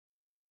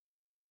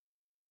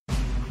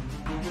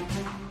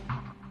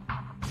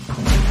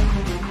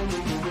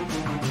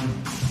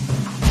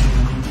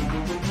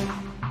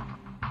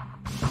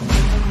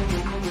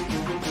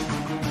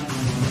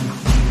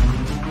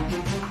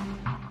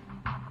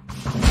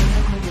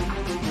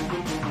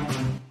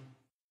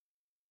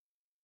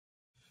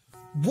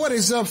What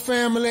is up,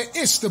 family?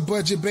 It's the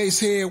Budget Bass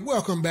Head.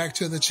 Welcome back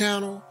to the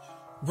channel.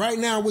 Right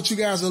now, what you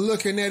guys are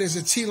looking at is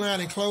a T-line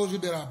enclosure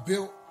that I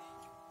built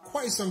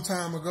quite some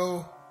time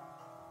ago.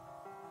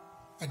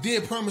 I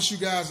did promise you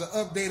guys an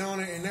update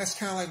on it, and that's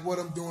kind of like what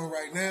I'm doing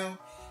right now.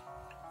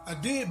 I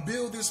did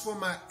build this for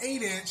my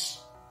 8-inch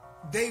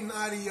Dayton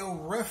Audio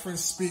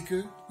reference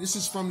speaker. This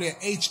is from their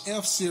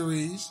HF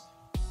series.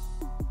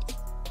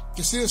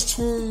 This is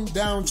tuned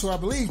down to, I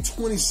believe,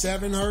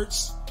 27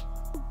 hertz.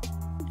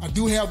 I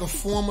do have the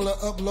formula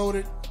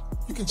uploaded.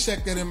 You can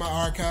check that in my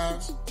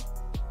archives.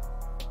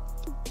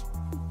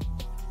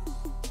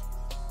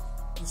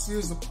 This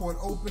is the port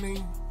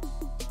opening.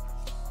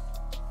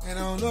 And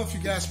I don't know if you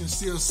guys can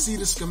still see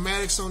the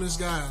schematics on this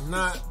guy or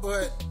not,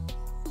 but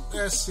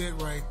that's it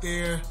right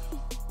there.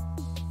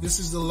 This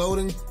is the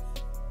loading.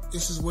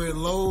 This is where it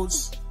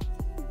loads.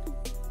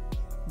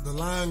 The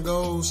line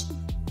goes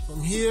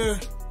from here,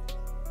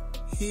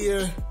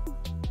 here,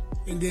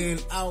 and then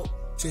out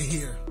to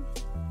here.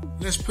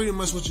 That's pretty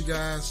much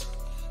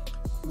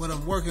what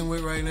I'm working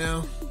with right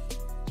now.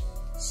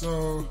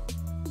 So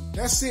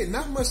that's it.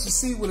 Not much to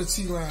see with a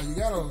T-line. You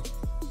got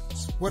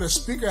where the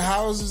speaker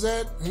house is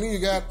at, and then you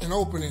got an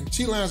opening.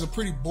 T-lines are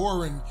pretty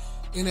boring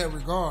in that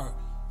regard.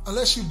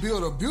 Unless you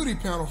build a beauty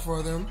panel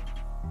for them,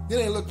 then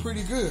they look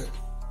pretty good.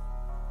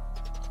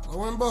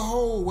 Lo and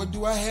behold, what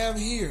do I have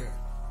here?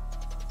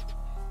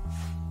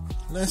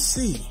 Let's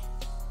see.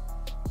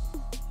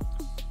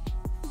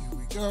 Here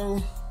we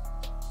go.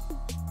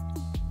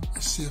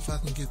 Let's see if I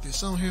can get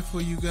this on here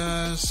for you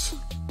guys.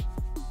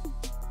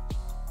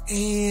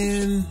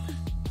 And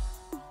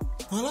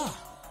voila.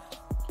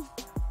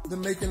 The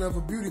making of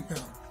a beauty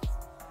panel.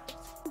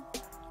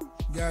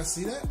 You guys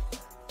see that?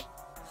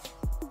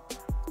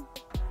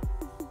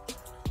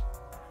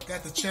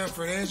 Got the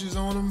chamfered edges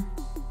on them.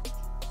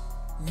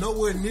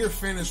 Nowhere near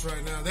finished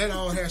right now.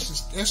 That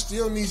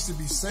still needs to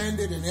be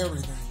sanded and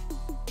everything.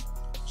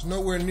 It's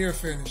nowhere near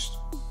finished.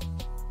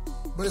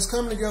 But it's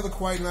coming together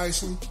quite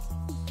nicely.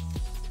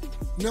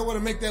 You know what, to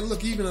make that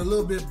look even a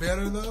little bit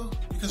better though?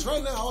 Because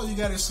right now all you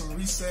got is some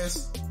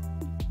recessed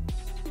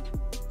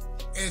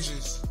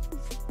edges.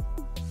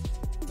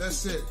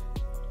 That's it.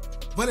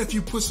 But if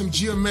you put some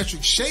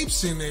geometric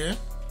shapes in there,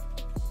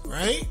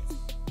 right?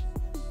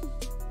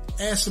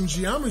 Add some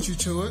geometry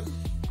to it,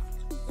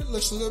 it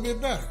looks a little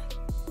bit better.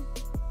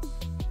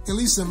 At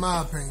least in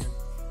my opinion.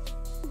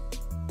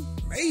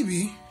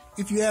 Maybe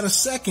if you add a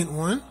second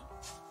one,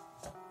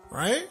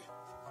 right?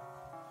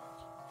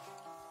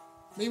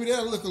 Maybe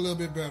that'll look a little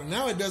bit better.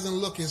 Now it doesn't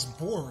look as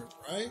boring,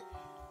 right?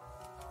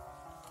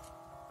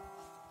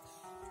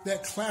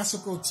 That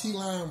classical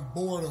T-line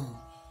boredom.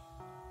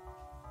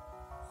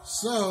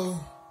 So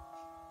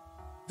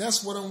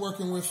that's what I'm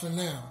working with for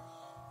now.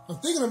 I'm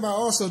thinking about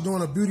also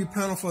doing a beauty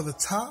panel for the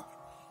top,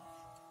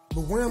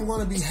 but where I'm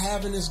going to be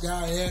having this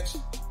guy at,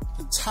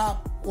 the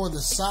top or the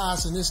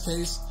sides in this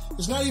case,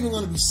 it's not even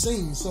going to be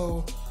seen.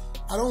 So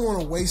I don't want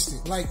to waste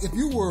it. Like if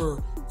you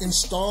were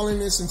installing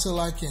this into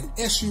like an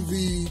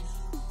SUV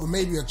or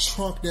maybe a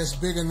trunk that's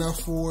big enough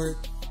for it,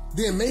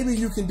 then maybe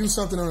you can do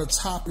something on the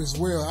top as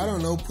well. I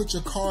don't know, put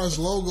your car's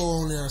logo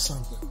on there or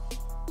something.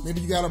 Maybe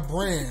you got a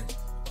brand,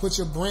 put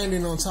your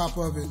branding on top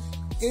of it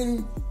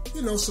in,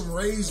 you know, some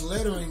raised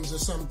letterings or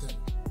something.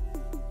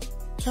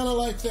 Kind of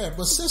like that.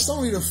 But since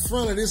only the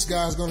front of this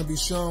guy is going to be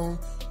shown,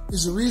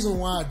 is the reason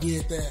why I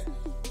did that.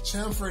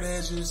 Chamfered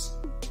edges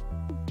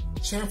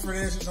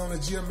on the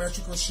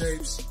geometrical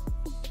shapes,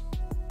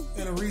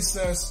 and a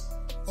recessed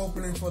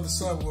opening for the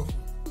subwoofer.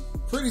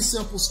 Pretty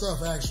simple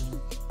stuff, actually.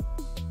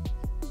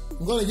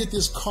 I'm going to get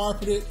this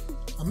carpeted.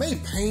 I may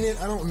paint it.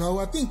 I don't know.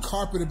 I think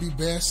carpet would be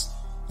best.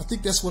 I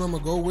think that's what I'm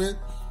going to go with.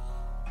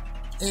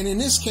 And in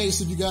this case,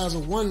 if you guys are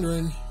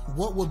wondering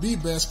what would be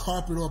best,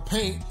 carpet or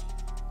paint,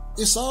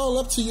 it's all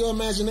up to your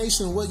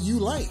imagination what you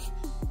like.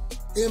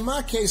 In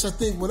my case, I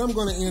think what I'm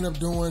going to end up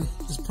doing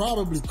is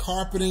probably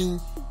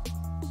carpeting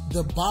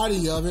the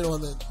body of it, or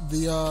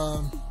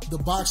the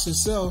box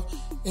itself,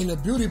 and the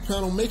beauty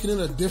panel, making it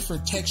a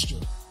different texture.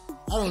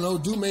 I don't know,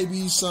 do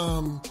maybe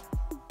some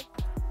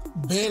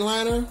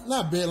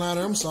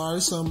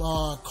some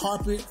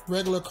carpet,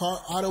 regular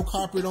auto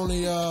carpet on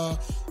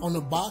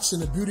the box,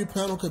 and the beauty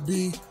panel could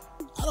be,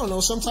 I don't know,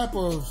 some type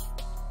of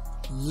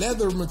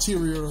leather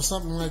material or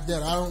something like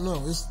that. I don't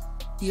know. It's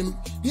the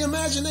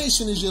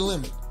imagination is your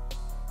limit.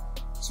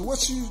 So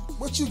what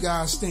you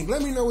guys think?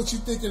 Let me know what you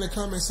think in the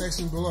comment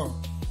section below.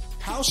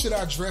 How should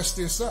I dress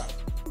this up?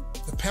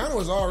 The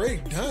panel is already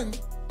done.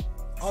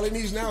 All it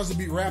needs now is to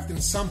be wrapped in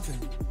something.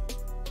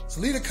 So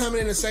leave a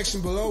comment in the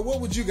section below.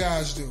 What would you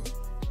guys do?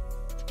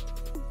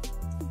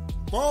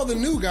 For all the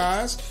new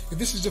guys, if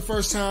this is your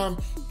first time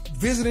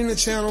visiting the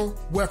channel,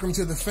 welcome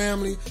to the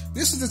family.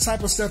 This is the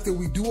type of stuff that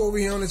we do over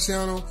here on the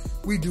channel.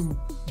 We do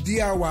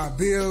DIY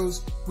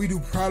builds, we do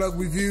product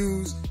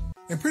reviews,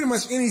 and pretty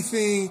much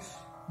anything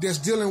that's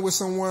dealing with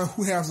someone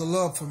who has a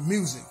love for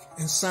music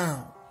and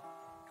sound.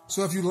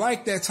 So if you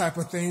like that type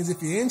of things,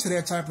 if you're into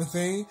that type of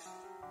thing,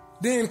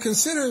 then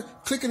consider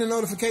clicking the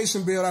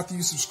notification bell after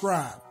you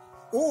subscribe.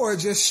 or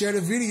just share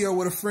the video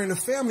with a friend or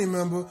family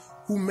member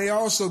who may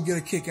also get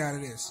a kick out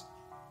of this.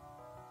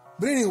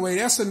 But anyway,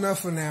 that's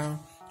enough for now.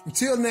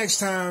 Until next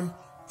time,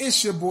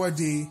 it's your boy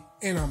D,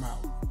 and I'm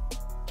out.